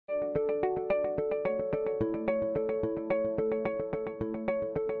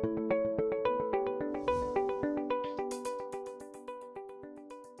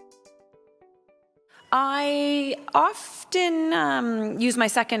I often use my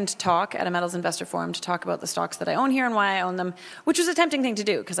second talk at a Metals Investor Forum to talk about the stocks that I own here and why I own them, which was a tempting thing to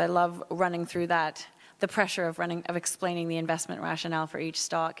do because I love running through that, the pressure of explaining the investment rationale for each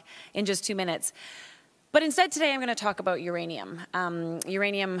stock in just 2 minutes. But instead today I'm going to talk about uranium.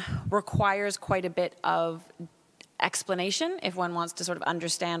 Uranium requires quite a bit of explanation if one wants to sort of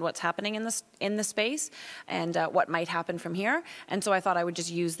understand what's happening in the space and what might happen from here. And so I thought I would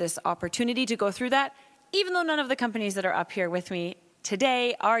just use this opportunity to go through that. Even though none of the companies that are up here with me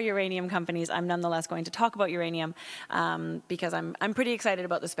today are uranium companies, I'm nonetheless going to talk about uranium because I'm pretty excited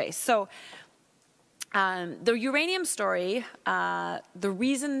about the space. So the uranium story, the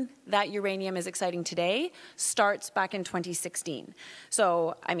reason that uranium is exciting today starts back in 2016.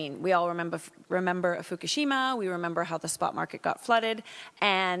 So, I mean, we all remember Fukushima, we remember how the spot market got flooded,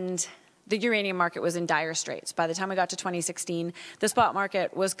 and the uranium market was in dire straits. By the time we got to 2016, the spot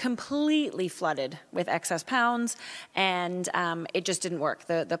market was completely flooded with excess pounds, and it just didn't work.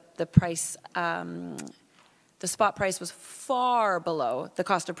 The price... The spot price was far below the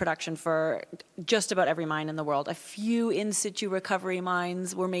cost of production for just about every mine in the world. A few in-situ recovery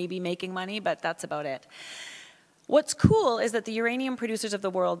mines were maybe making money, but that's about it. What's cool is that the uranium producers of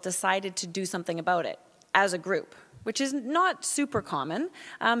the world decided to do something about it as a group, which is not super common.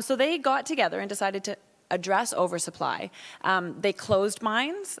 So they got together and decided to address oversupply. They closed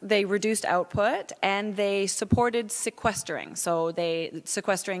mines, they reduced output, and they supported sequestering. So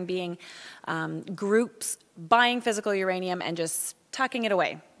sequestering being groups buying physical uranium and just tucking it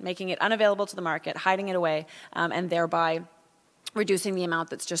away, making it unavailable to the market, hiding it away, and thereby reducing the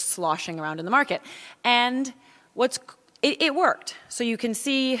amount that's just sloshing around in the market. And it worked. So you can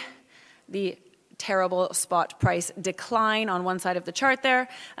see the terrible spot price decline on one side of the chart there.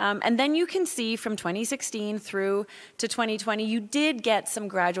 And then you can see from 2016 through to 2020, you did get some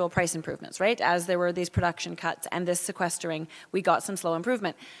gradual price improvements, right? As there were these production cuts and this sequestering, we got some slow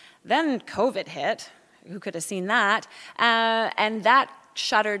improvement. Then COVID hit. Who could have seen that? And that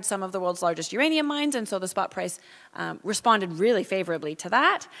shuttered some of the world's largest uranium mines, and so the spot price responded really favorably to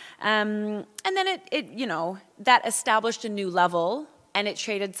that. And then that established a new level, and it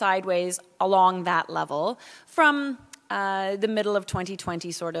traded sideways along that level from the middle of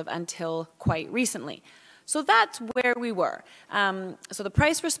 2020 sort of until quite recently. So that's where we were. So the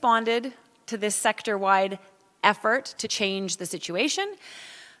price responded to this sector-wide effort to change the situation.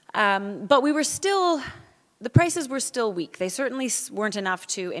 But the prices were still weak. They certainly weren't enough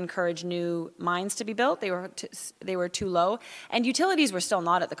to encourage new mines to be built. They were too low. And utilities were still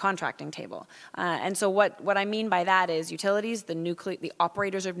not at the contracting table. And so what I mean by that is utilities, the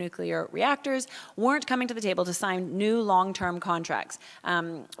operators of nuclear reactors, weren't coming to the table to sign new long-term contracts,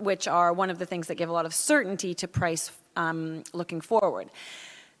 which are one of the things that give a lot of certainty to price looking forward.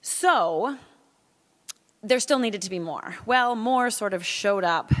 So there still needed to be more. Well, more sort of showed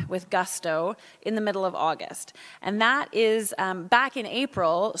up with gusto in the middle of August. And that is back in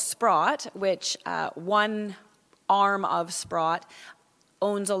April, SPUT, which one arm of SPUT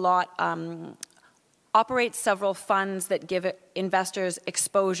owns a lot, operates several funds that give investors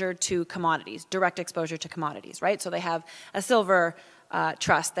exposure to commodities, direct exposure to commodities, right? So they have a silver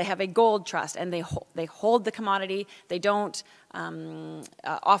trust, they have a gold trust, and they hold the commodity. They don't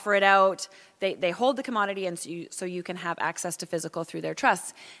offer it out. They hold the commodity, and so you can have access to physical through their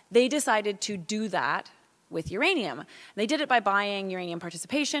trusts. They decided to do that with uranium. They did it by buying uranium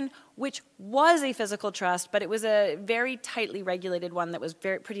participation, which was a physical trust, but it was a very tightly regulated one that was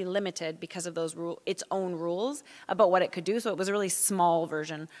pretty limited because of its own rules about what it could do. So it was a really small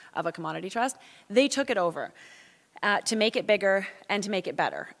version of a commodity trust. They took it over to make it bigger and to make it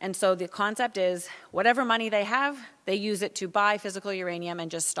better. And so the concept is whatever money they have, they use it to buy physical uranium and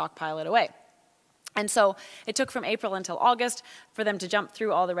just stockpile it away. And so it took from April until August for them to jump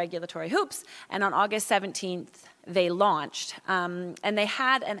through all the regulatory hoops. And on August 17th, they launched. And they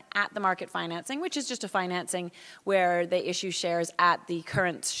had an at-the-market financing, which is just a financing where they issue shares at the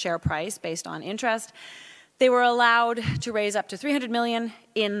current share price based on interest. They were allowed to raise up to $300 million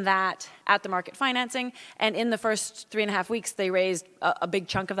in that at-the-market financing. And in the first 3.5 weeks, they raised a big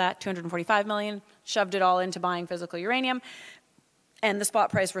chunk of that, $245 million, shoved it all into buying physical uranium. And the spot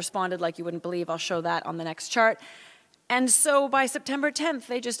price responded like you wouldn't believe. I'll show that on the next chart. And so by September 10th,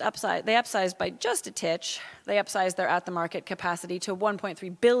 they upsized by just a titch. They upsized their at-the-market capacity to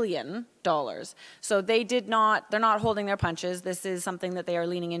 $1.3 billion. So they're not holding their punches. This is something that they are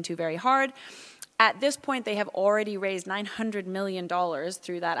leaning into very hard. At this point, they have already raised $900 million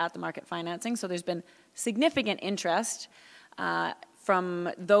through that at-the-market financing. So there's been significant interest from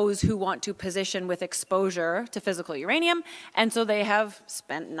those who want to position with exposure to physical uranium, and so they have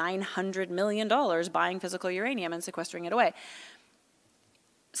spent $900 million buying physical uranium and sequestering it away.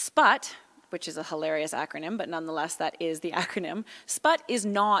 SPUT, which is a hilarious acronym, but nonetheless that is the acronym, SPUT is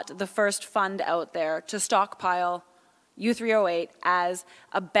not the first fund out there to stockpile U3O8 as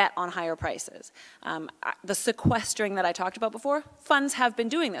a bet on higher prices. The sequestering that I talked about before, funds have been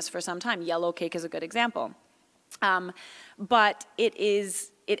doing this for some time. Yellowcake is a good example. But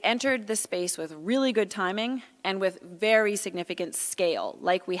it entered the space with really good timing and with very significant scale,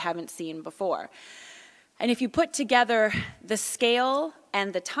 like we haven't seen before. And if you put together the scale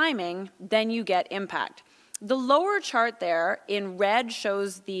and the timing, then you get impact. The lower chart there in red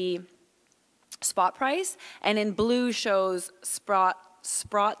shows the spot price, and in blue shows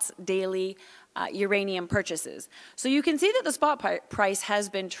Sprot's daily uranium purchases. So you can see that the spot price has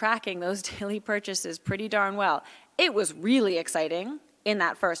been tracking those daily purchases pretty darn well. It was really exciting in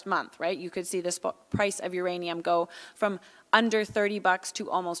that first month, right? You could see the spot price of uranium go from under $30 to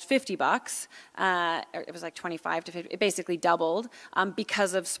almost $50. It was like 25 to 50. It basically doubled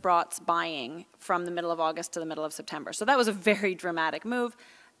because of Sprot's buying from the middle of August to the middle of September. So that was a very dramatic move.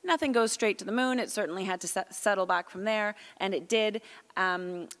 Nothing goes straight to the moon. It certainly had to settle back from there, and it did.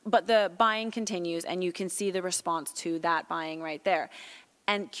 But the buying continues, and you can see the response to that buying right there.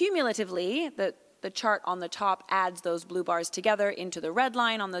 And cumulatively, the chart on the top adds those blue bars together into the red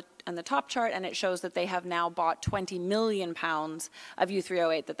line on the top chart, and it shows that they have now bought 20 million pounds of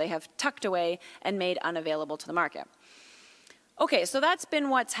U3O8 that they have tucked away and made unavailable to the market. Okay, so that's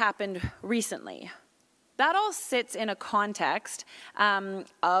been what's happened recently. That all sits in a context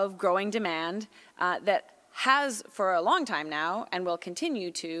of growing demand that has for a long time now and will continue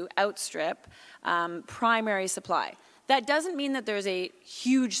to outstrip primary supply. That doesn't mean that there's a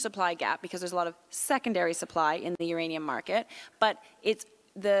huge supply gap, because there's a lot of secondary supply in the uranium market, but if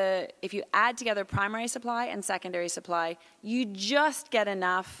you add together primary supply and secondary supply, you just get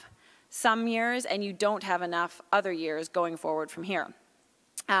enough some years and you don't have enough other years going forward from here.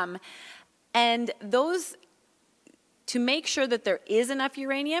 And to make sure that there is enough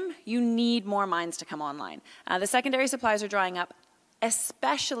uranium, you need more mines to come online. The secondary supplies are drying up,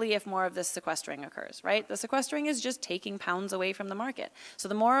 especially if more of this sequestering occurs, right? The sequestering is just taking pounds away from the market. So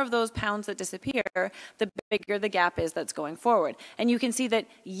the more of those pounds that disappear, the bigger the gap is that's going forward. And you can see that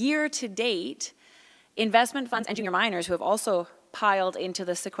year to date, investment funds and junior miners who have also piled into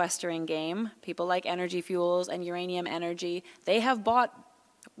the sequestering game, people like Energy Fuels and Uranium Energy, they have bought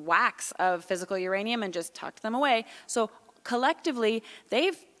whacks of physical uranium and just tucked them away. So collectively,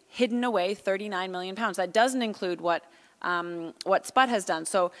 they've hidden away 39 million pounds. That doesn't include what SPUT has done.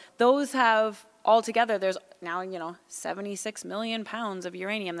 So those have, altogether, there's now, 76 million pounds of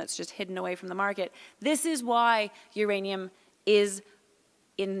uranium that's just hidden away from the market. This is why uranium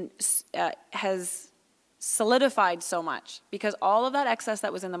has solidified so much, because all of that excess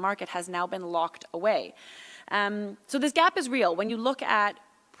that was in the market has now been locked away. So this gap is real. When you look at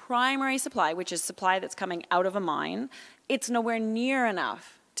primary supply, which is supply that's coming out of a mine, it's nowhere near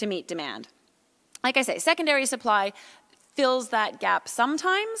enough to meet demand. Like I say, secondary supply fills that gap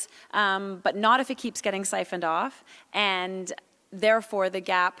sometimes, but not if it keeps getting siphoned off. And therefore,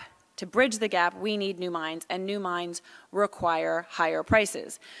 to bridge the gap, we need new mines, and new mines require higher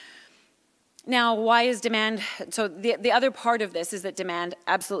prices. Now, why is demand? So the other part of this is that demand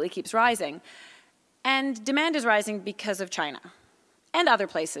absolutely keeps rising. And demand is rising because of China and other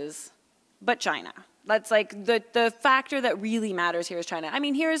places, but China. That's like the factor that really matters here is China. I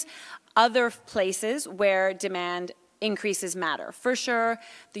mean, here's other places where demand increases matter. For sure,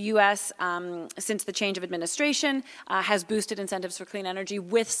 the U.S., since the change of administration, has boosted incentives for clean energy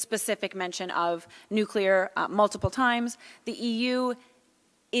with specific mention of nuclear multiple times. The EU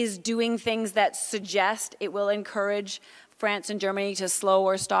is doing things that suggest it will encourage France and Germany to slow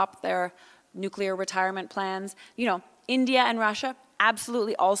or stop their nuclear retirement plans. India and Russia,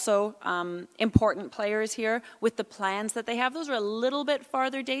 absolutely also important players here with the plans that they have. Those are a little bit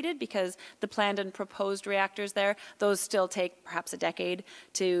farther dated because the planned and proposed reactors there, those still take perhaps a decade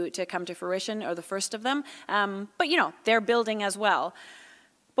to come to fruition, or the first of them. But they're building as well.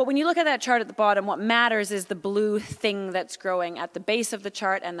 But when you look at that chart at the bottom, what matters is the blue thing that's growing at the base of the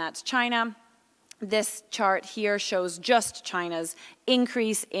chart, and that's China. This chart here shows just China's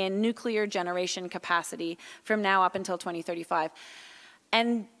increase in nuclear generation capacity from now up until 2035.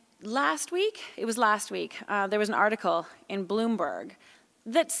 And last week, there was an article in Bloomberg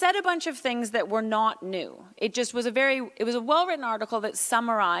that said a bunch of things that were not new. It was a well-written article that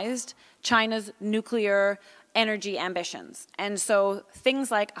summarized China's nuclear energy ambitions. And so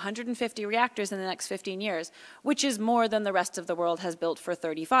things like 150 reactors in the next 15 years, which is more than the rest of the world has built for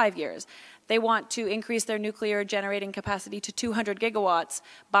 35 years. They want to increase their nuclear generating capacity to 200 gigawatts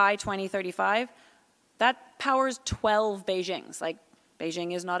by 2035. That powers 12 Beijings. Like,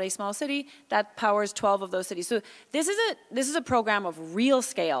 Beijing is not a small city. That powers 12 of those cities. So this is a program of real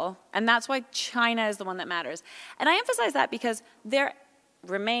scale, and that's why China is the one that matters. And I emphasize that because there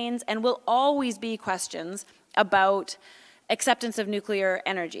remains and will always be questions about acceptance of nuclear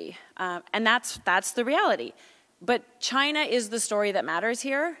energy. And that's the reality. But China is the story that matters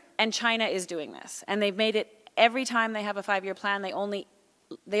here, and China is doing this. And they've made it every time they have a 5-year plan, they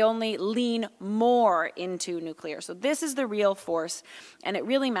only lean more into nuclear. So this is the real force, and it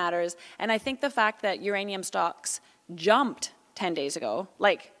really matters. And I think the fact that uranium stocks jumped 10 days ago,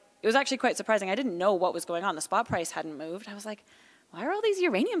 like, it was actually quite surprising. I didn't know what was going on. The spot price hadn't moved. I was like, why are all these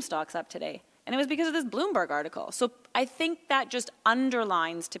uranium stocks up today? And it was because of this Bloomberg article. So I think that just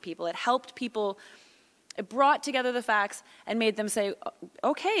underlines to people, it helped people, it brought together the facts and made them say,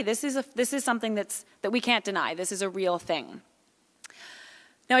 okay, this is something that we can't deny. This is a real thing.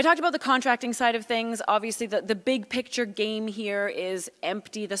 Now, I talked about the contracting side of things. Obviously, the big picture game here is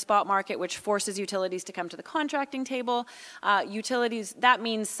empty the spot market, which forces utilities to come to the contracting table. Utilities, that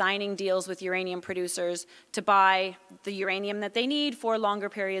means signing deals with uranium producers to buy the uranium that they need for longer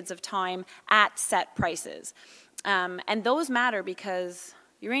periods of time at set prices. And those matter because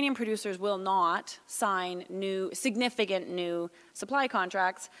uranium producers will not sign significant new supply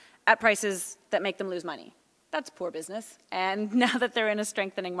contracts at prices that make them lose money. That's poor business. And now that they're in a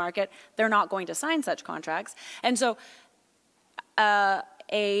strengthening market, they're not going to sign such contracts. And so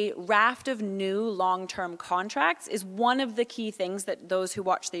a raft of new long-term contracts is one of the key things that those who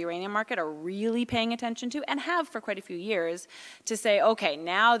watch the uranium market are really paying attention to, and have for quite a few years, to say, okay,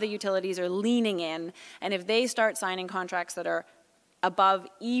 now the utilities are leaning in, and if they start signing contracts that are above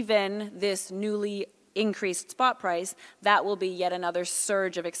even this newly increased spot price, that will be yet another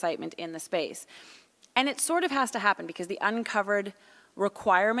surge of excitement in the space. And it sort of has to happen because the uncovered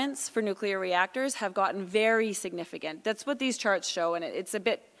requirements for nuclear reactors have gotten very significant. That's what these charts show, and it's a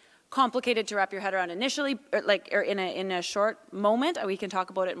bit complicated to wrap your head around initially, or in a short moment. We can talk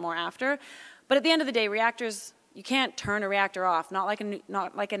about it more after. But at the end of the day, reactors, you can't turn a reactor off, not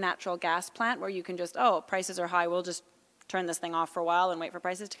like a natural gas plant where you can just, oh, prices are high, we'll just turn this thing off for a while and wait for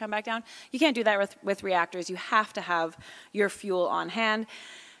prices to come back down. You can't do that with reactors. You have to have your fuel on hand.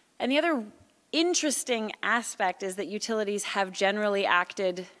 And the other interesting aspect is that utilities have generally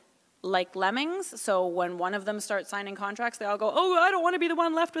acted like lemmings. So when one of them starts signing contracts, they all go, oh, I don't want to be the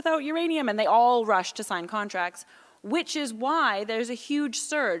one left without uranium. And they all rush to sign contracts, which is why there's a huge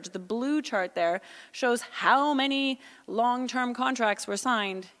surge. The blue chart there shows how many long-term contracts were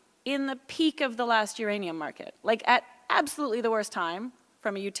signed in the peak of the last uranium market, like at absolutely the worst time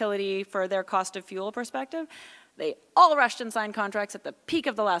from a utility for their cost of fuel perspective. They all rushed and signed contracts at the peak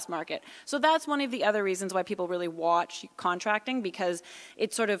of the last market. So that's one of the other reasons why people really watch contracting, because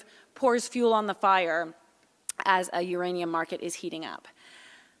it sort of pours fuel on the fire as a uranium market is heating up.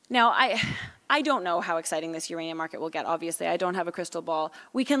 Now, I don't know how exciting this uranium market will get, obviously. I don't have a crystal ball.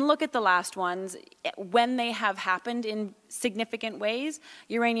 We can look at the last ones. When they have happened in significant ways,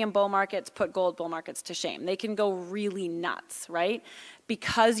 uranium bull markets put gold bull markets to shame. They can go really nuts, right?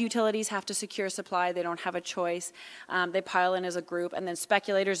 Because utilities have to secure supply, they don't have a choice. They pile in as a group, and then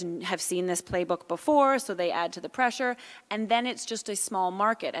speculators have seen this playbook before, so they add to the pressure, and then it's just a small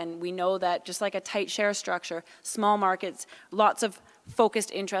market. And we know that just like a tight share structure, small markets, lots of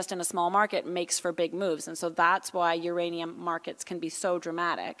focused interest in a small market makes for big moves, and so that's why uranium markets can be so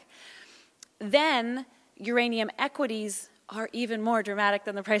dramatic. Then uranium equities are even more dramatic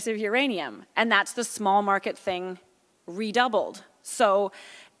than the price of uranium, and that's the small market thing redoubled. So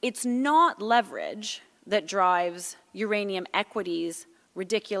it's not leverage that drives uranium equities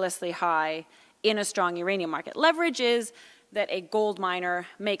ridiculously high in a strong uranium market. Leverage is that a gold miner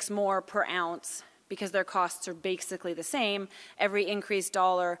makes more per ounce because their costs are basically the same. Every increased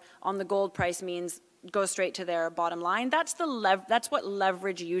dollar on the gold price goes straight to their bottom line. That's what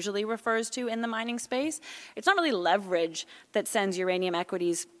leverage usually refers to in the mining space. It's not really leverage that sends uranium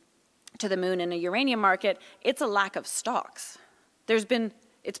equities to the moon in a uranium market. It's a lack of stocks. It's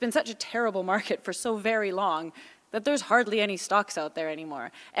been such a terrible market for so very long that there's hardly any stocks out there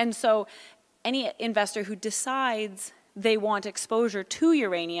anymore. And so any investor who decides they want exposure to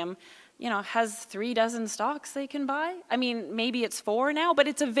uranium, has 3 dozen stocks they can buy. I mean, maybe it's 4 now, but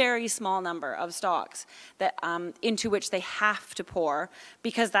it's a very small number of stocks that into which they have to pour,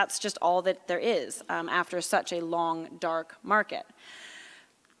 because that's just all that there is after such a long, dark market.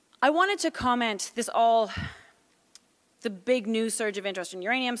 I wanted to comment, this all the big new surge of interest in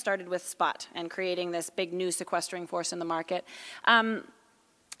uranium started with SPUT and creating this big new sequestering force in the market.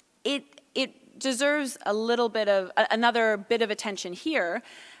 It deserves a little bit of, another bit of attention here.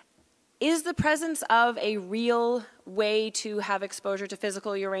 Is the presence of a real way to have exposure to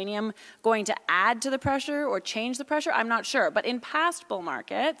physical uranium going to add to the pressure or change the pressure? I'm not sure. But in past bull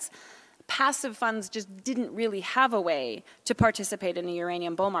markets, passive funds just didn't really have a way to participate in a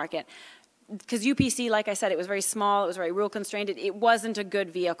uranium bull market. Because UPC, like I said, it was very small, it was very rule constrained, it wasn't a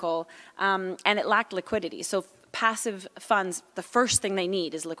good vehicle, and it lacked liquidity. So passive funds, the first thing they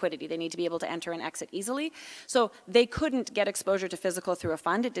need is liquidity. They need to be able to enter and exit easily. So they couldn't get exposure to physical through a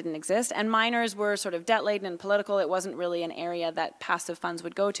fund. It didn't exist. And miners were sort of debt-laden and political. It wasn't really an area that passive funds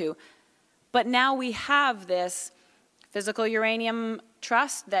would go to. But now we have this physical uranium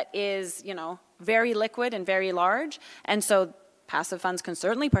trust that is, you know, very liquid and very large. And so passive funds can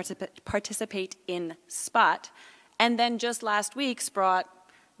certainly participate in SPUT. And then just last week, SPUT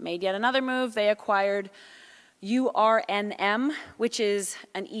made yet another move. They acquired URNM, which is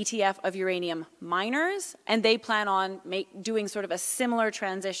an ETF of uranium miners, and they plan on doing sort of a similar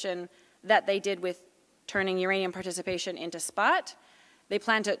transition that they did with turning uranium participation into SPUT. They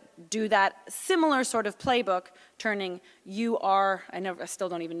plan to do that similar sort of playbook, turning I still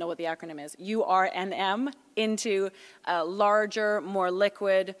don't even know what the acronym is, URNM into a larger, more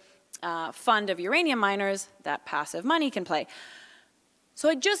liquid fund of uranium miners that passive money can play. So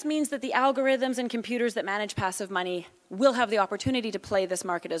it just means that the algorithms and computers that manage passive money will have the opportunity to play this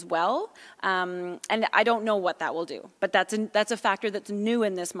market as well. And I don't know what that will do, but that's a factor that's new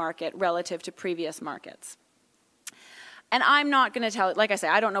in this market relative to previous markets. And I'm not going to tell, like I say,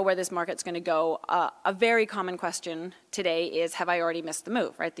 I don't know where this market's going to go. A very common question today is, have I already missed the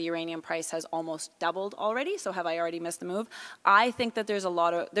move, right? The uranium price has almost doubled already, so have I already missed the move? I think that there's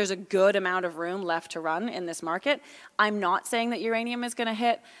a good amount of room left to run in this market. I'm not saying that uranium is going to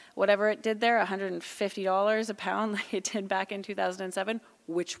hit whatever it did there, $150 a pound like it did back in 2007,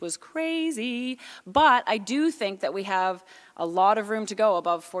 which was crazy. But I do think that we have a lot of room to go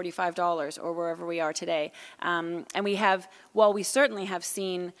above $45 or wherever we are today. And we have, while we certainly have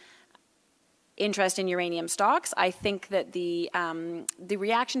seen interest in uranium stocks, I think that the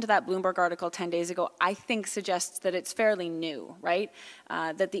reaction to that Bloomberg article 10 days ago, I think suggests that it's fairly new, right?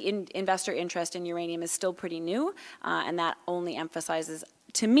 That the investor interest in uranium is still pretty new, and that only emphasizes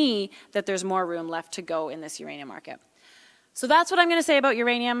to me that there's more room left to go in this uranium market. So that's what I'm going to say about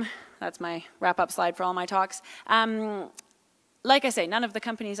uranium. That's my wrap-up slide for all my talks. Like I say, none of the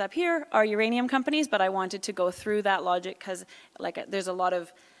companies up here are uranium companies, but I wanted to go through that logic because there's a lot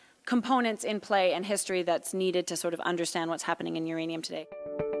of components in play and history that's needed to sort of understand what's happening in uranium today.